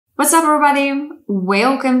What's up, everybody?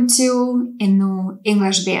 Welcome to a new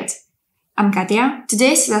English bit. I'm Katya.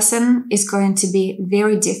 Today's lesson is going to be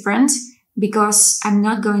very different because I'm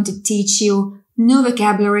not going to teach you new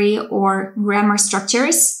vocabulary or grammar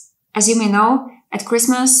structures. As you may know, at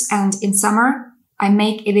Christmas and in summer, I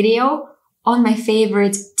make a video on my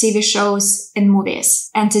favorite TV shows and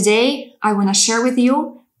movies. And today I want to share with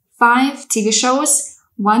you 5 TV shows,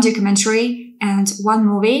 1 documentary, and 1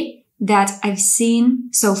 movie that I've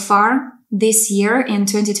seen so far this year in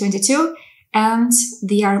 2022, and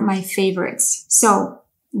they are my favorites. So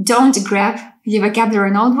don't grab your vocabulary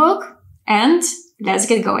notebook and let's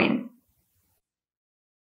get going.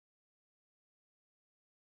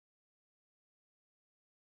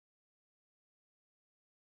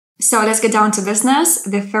 So let's get down to business.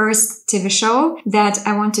 The first TV show that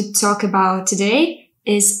I want to talk about today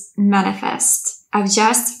is Manifest. I've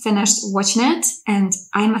just finished watching it and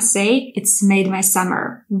I must say it's made my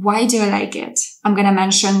summer. Why do I like it? I'm gonna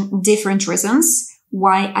mention different reasons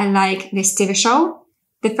why I like this TV show.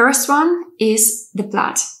 The first one is the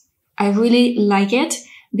plot. I really like it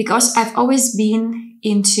because I've always been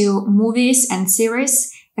into movies and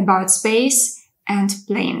series about space and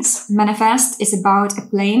planes. Manifest is about a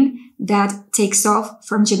plane that takes off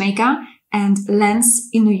from Jamaica and lands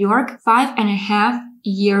in New York 5.5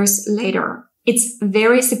 years later. It's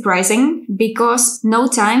very surprising because no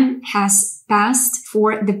time has passed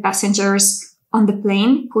for the passengers on the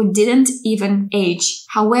plane who didn't even age.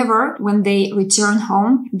 However, when they return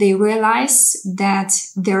home, they realize that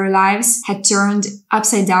their lives had turned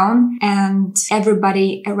upside down and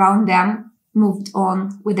everybody around them moved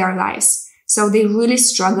on with their lives. So they really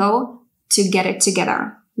struggle to get it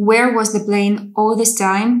together. Where was the plane all this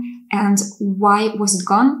time? And why was it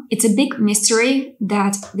gone? It's a big mystery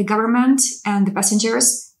that the government and the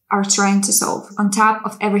passengers are trying to solve. On top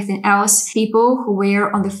of everything else, people who were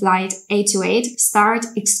on the flight 828 start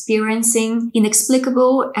experiencing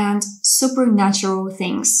inexplicable and supernatural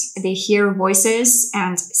things. They hear voices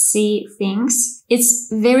and see things. It's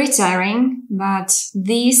very tiring, but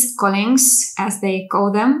these callings, as they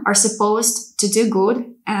call them, are supposed to do good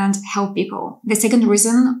and help people. The second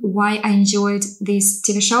reason why I enjoyed this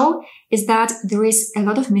TV show is that there is a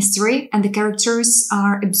lot of mystery and the characters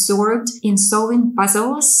are absorbed in solving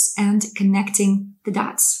puzzles and connecting the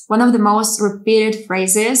dots. One of the most repeated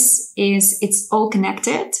phrases is "it's all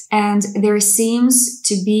connected," and there seems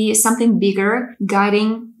to be something bigger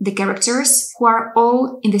guiding the characters who are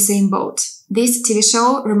all in the same boat. This TV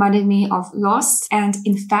show reminded me of Lost, and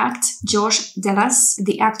in fact, Josh Dallas,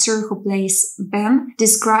 the actor who plays Ben,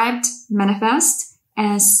 described Manifest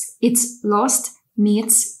as "it's Lost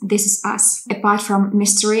meets This Is Us." Apart from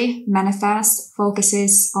mystery, Manifest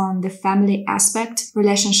focuses on the family aspect,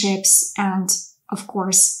 relationships, and, of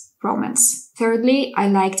course, romance. Thirdly, I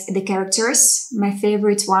liked the characters. My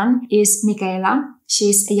favorite one is Michaela.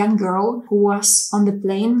 She's a young girl who was on the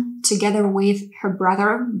plane together with her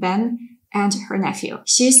brother, Ben, and her nephew.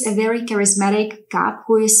 She's a very charismatic cop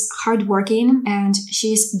who is hardworking and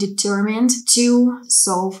she's determined to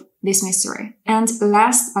solve this mystery. And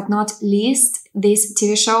last but not least, this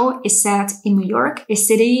TV show is set in New York, a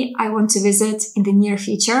city I want to visit in the near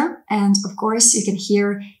future. And of course, you can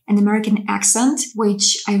hear an American accent,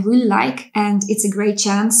 which I really like. And it's a great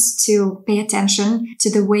chance to pay attention to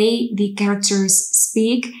the way the characters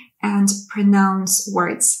speak and pronounce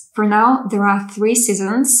words. For now, there are 3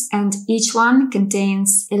 seasons and each one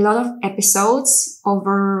contains a lot of episodes,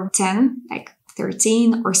 over 10, like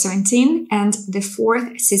 13 or 17, and the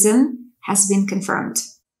 4th season has been confirmed.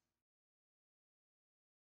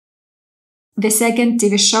 The second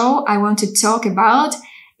TV show I want to talk about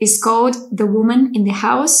is called The Woman in the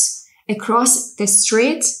House Across the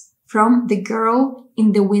Street from the Girl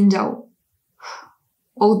in the Window.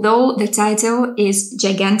 Although the title is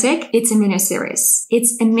gigantic, it's a miniseries.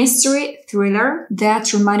 It's a mystery thriller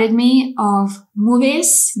that reminded me of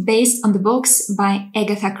movies based on the books by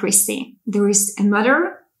Agatha Christie. There is a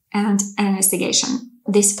murder and an investigation.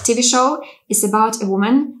 This TV show is about a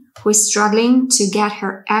woman who is struggling to get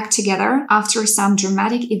her act together after some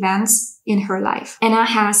dramatic events in her life. Anna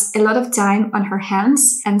has a lot of time on her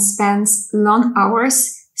hands and spends long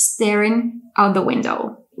hours staring out the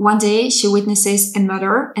window. One day, she witnesses a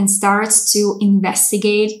murder and starts to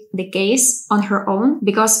investigate the case on her own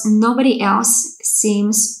because nobody else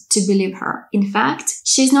seems to believe her. In fact,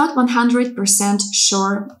 she's not 100%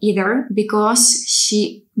 sure either because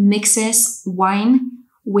she mixes wine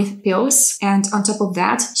with pills, and on top of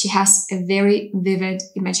that, she has a very vivid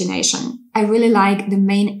imagination. I really like the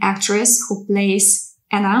main actress who plays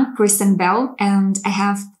Anna, Kristen Bell, and I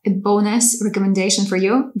have a bonus recommendation for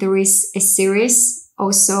you. There is a series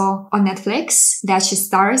also on Netflix that she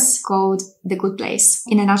stars called The Good Place.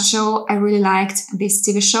 In a nutshell, I really liked this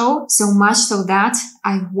TV show so much so that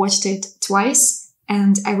I watched it twice,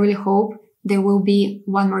 and I really hope there will be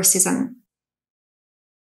one more season.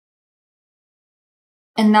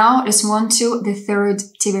 And now let's move on to the third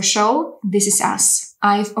TV show, This Is Us.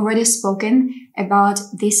 I've already spoken about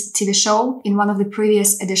this TV show in one of the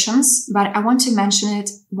previous editions, but I want to mention it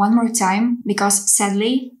one more time because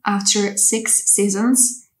sadly, after 6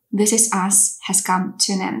 seasons, This Is Us has come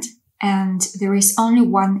to an end. And there is only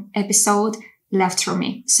one episode left for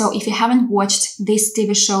me. So if you haven't watched this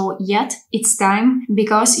TV show yet, it's time,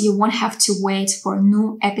 because you won't have to wait for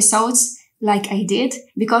new episodes like I did,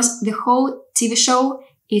 because the whole TV show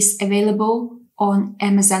is available on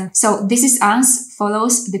Amazon. So This Is Us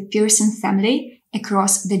follows the Pearson family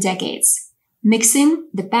across the decades, mixing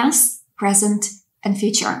the past, present, and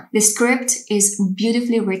future. The script is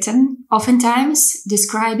beautifully written, oftentimes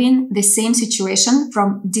describing the same situation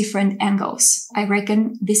from different angles. I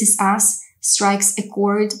reckon This Is Us strikes a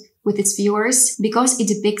chord with its viewers because it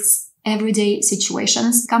depicts everyday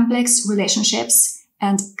situations, complex relationships,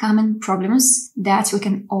 and common problems that we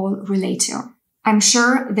can all relate to. I'm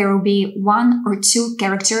sure there will be 1 or 2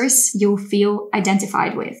 characters you'll feel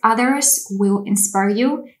identified with. Others will inspire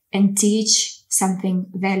you and teach something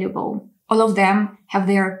valuable. All of them have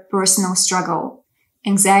their personal struggle: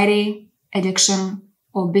 anxiety, addiction,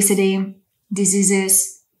 obesity,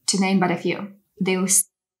 diseases, to name but a few. They'll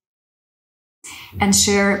and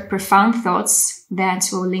share profound thoughts that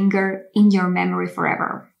will linger in your memory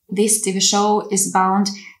forever. This TV show is bound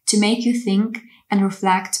to make you think and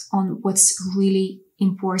reflect on what's really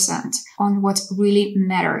important, on what really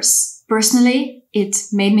matters. Personally, it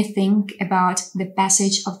made me think about the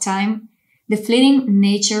passage of time, the fleeting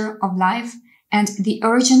nature of life, and the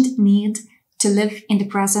urgent need to live in the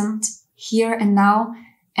present, here and now,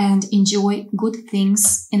 and enjoy good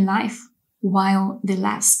things in life while they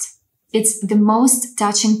last. It's the most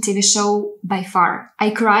touching TV show by far. I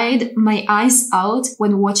cried my eyes out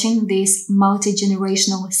when watching this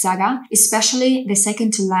multi-generational saga, especially the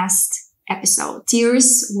second to last episode.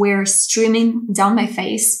 Tears were streaming down my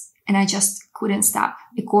face and I just couldn't stop.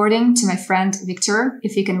 According to my friend Victor,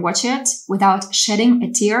 if you can watch it without shedding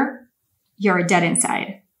a tear, you're dead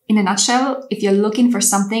inside. In a nutshell, if you're looking for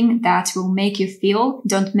something that will make you feel,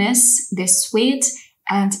 don't miss this sweet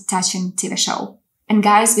and touching TV show. And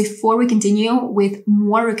guys, before we continue with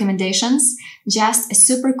more recommendations, just a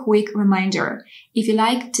super quick reminder. If you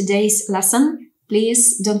like today's lesson,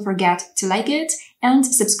 please don't forget to like it and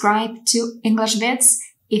subscribe to English Bits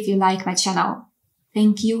if you like my channel.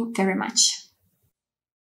 Thank you very much.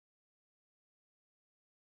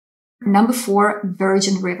 Number 4,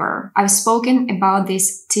 Virgin River. I've spoken about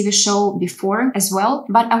this TV show before as well,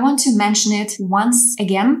 but I want to mention it once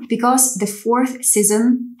again because the 4th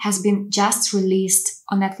season has been just released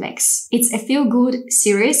on Netflix. It's a feel-good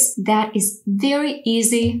series that is very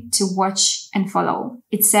easy to watch and follow.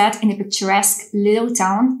 It's set in a picturesque little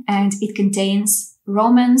town and it contains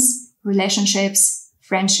romance, relationships,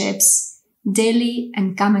 friendships, daily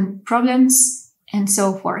and common problems, and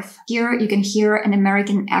so forth. Here you can hear an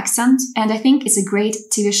American accent, and I think it's a great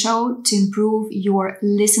TV show to improve your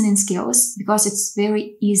listening skills because it's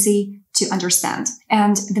very easy to understand.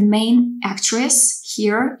 And the main actress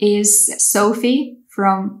here is Sophie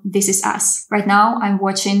from This Is Us. Right now I'm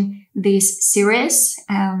watching this series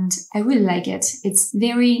and I really like it. It's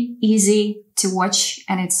very easy to watch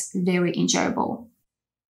and it's very enjoyable.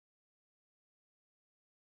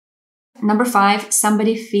 Number 5,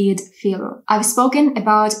 Somebody Feed Phil. I've spoken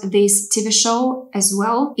about this TV show as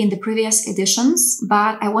well in the previous editions,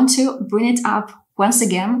 but I want to bring it up once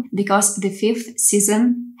again because the 5th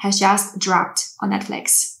season has just dropped on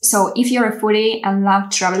Netflix. So if you're a foodie and love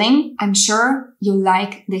traveling, I'm sure you'll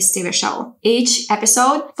like this TV show. Each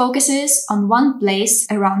episode focuses on one place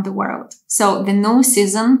around the world. So the new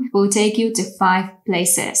season will take you to 5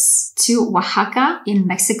 places. To Oaxaca in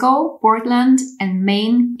Mexico, Portland and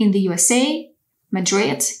Maine in the USA,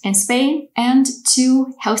 Madrid in Spain, and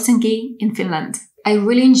to Helsinki in Finland. I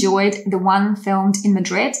really enjoyed the one filmed in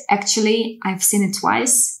Madrid. Actually, I've seen it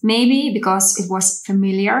twice, maybe because it was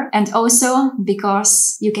familiar and also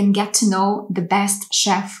because you can get to know the best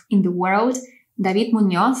chef in the world, David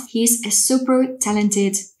Munoz. He's a super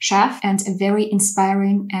talented chef and a very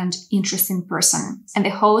inspiring and interesting person. And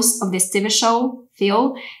the host of this TV show,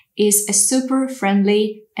 Phil, is a super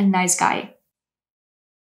friendly and nice guy.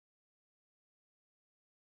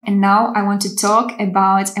 And now I want to talk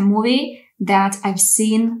about a movie that I've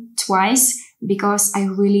seen twice because I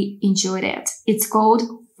really enjoyed it. It's called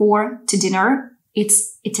 4 to Dinner.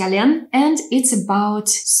 It's Italian and it's about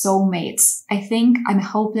soulmates. I think I'm a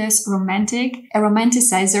hopeless romantic, a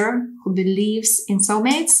romanticizer who believes in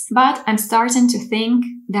soulmates, but I'm starting to think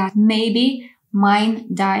that maybe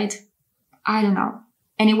mine died. I don't know.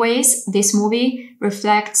 Anyways, this movie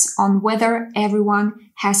reflects on whether everyone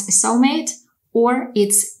has a soulmate or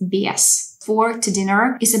it's BS. 4 to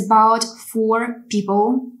Dinner is about 4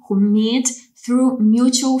 people who meet through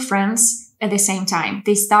mutual friends at the same time.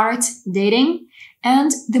 They start dating,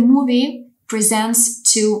 and the movie presents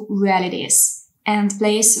 2 realities and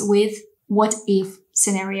plays with what if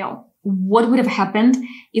scenario. What would have happened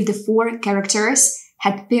if the 4 characters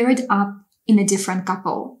had paired up in a different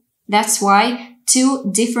couple? That's why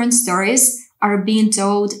 2 different stories are being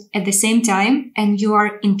told at the same time, and you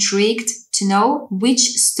are intrigued to know which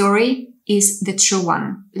story is the true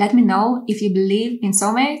one. Let me know if you believe in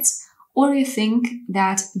soulmates or you think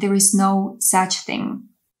that there is no such thing.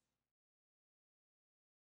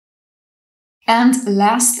 And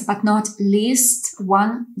last but not least,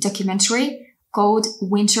 one documentary called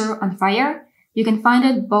Winter on Fire. You can find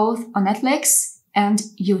it both on Netflix and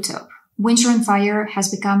YouTube. Winter on Fire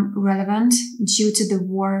has become relevant due to the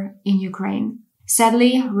war in Ukraine.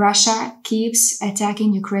 Sadly, Russia keeps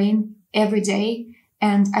attacking Ukraine every day,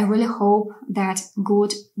 and I really hope that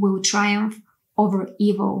good will triumph over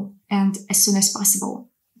evil and as soon as possible.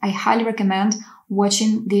 I highly recommend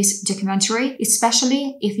watching this documentary,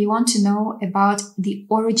 especially if you want to know about the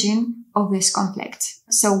origin of this conflict.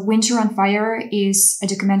 So Winter on Fire is a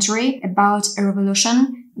documentary about a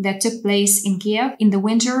revolution that took place in Kiev in the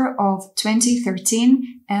winter of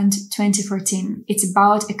 2013 and 2014. It's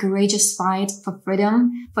about a courageous fight for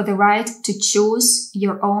freedom, for the right to choose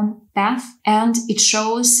your own path, and it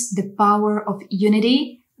shows the power of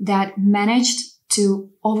unity that managed to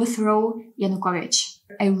overthrow Yanukovych.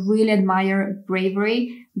 I really admire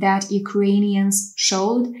bravery that Ukrainians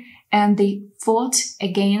showed, and they fought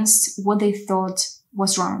against what they thought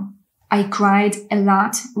was wrong. I cried a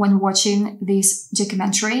lot when watching this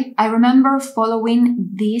documentary. I remember following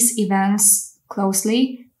these events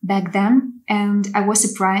closely back then, and I was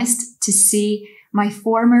surprised to see my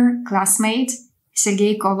former classmate,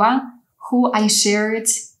 Sergei Kova, who I shared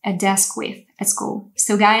a desk with at school.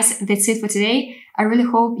 So guys, that's it for today. I really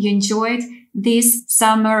hope you enjoyed this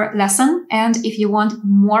summer lesson. And if you want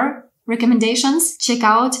more recommendations, check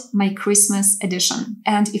out my Christmas edition.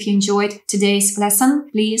 And if you enjoyed today's lesson,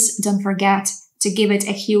 please don't forget to give it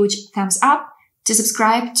a huge thumbs up, to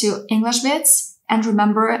subscribe to English Bits, and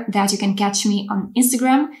remember that you can catch me on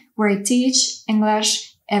Instagram where I teach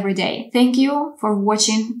English every day. Thank you for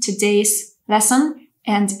watching today's lesson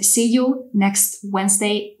and see you next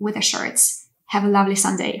Wednesday with the shirts. Have a lovely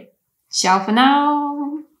Sunday. Ciao for now!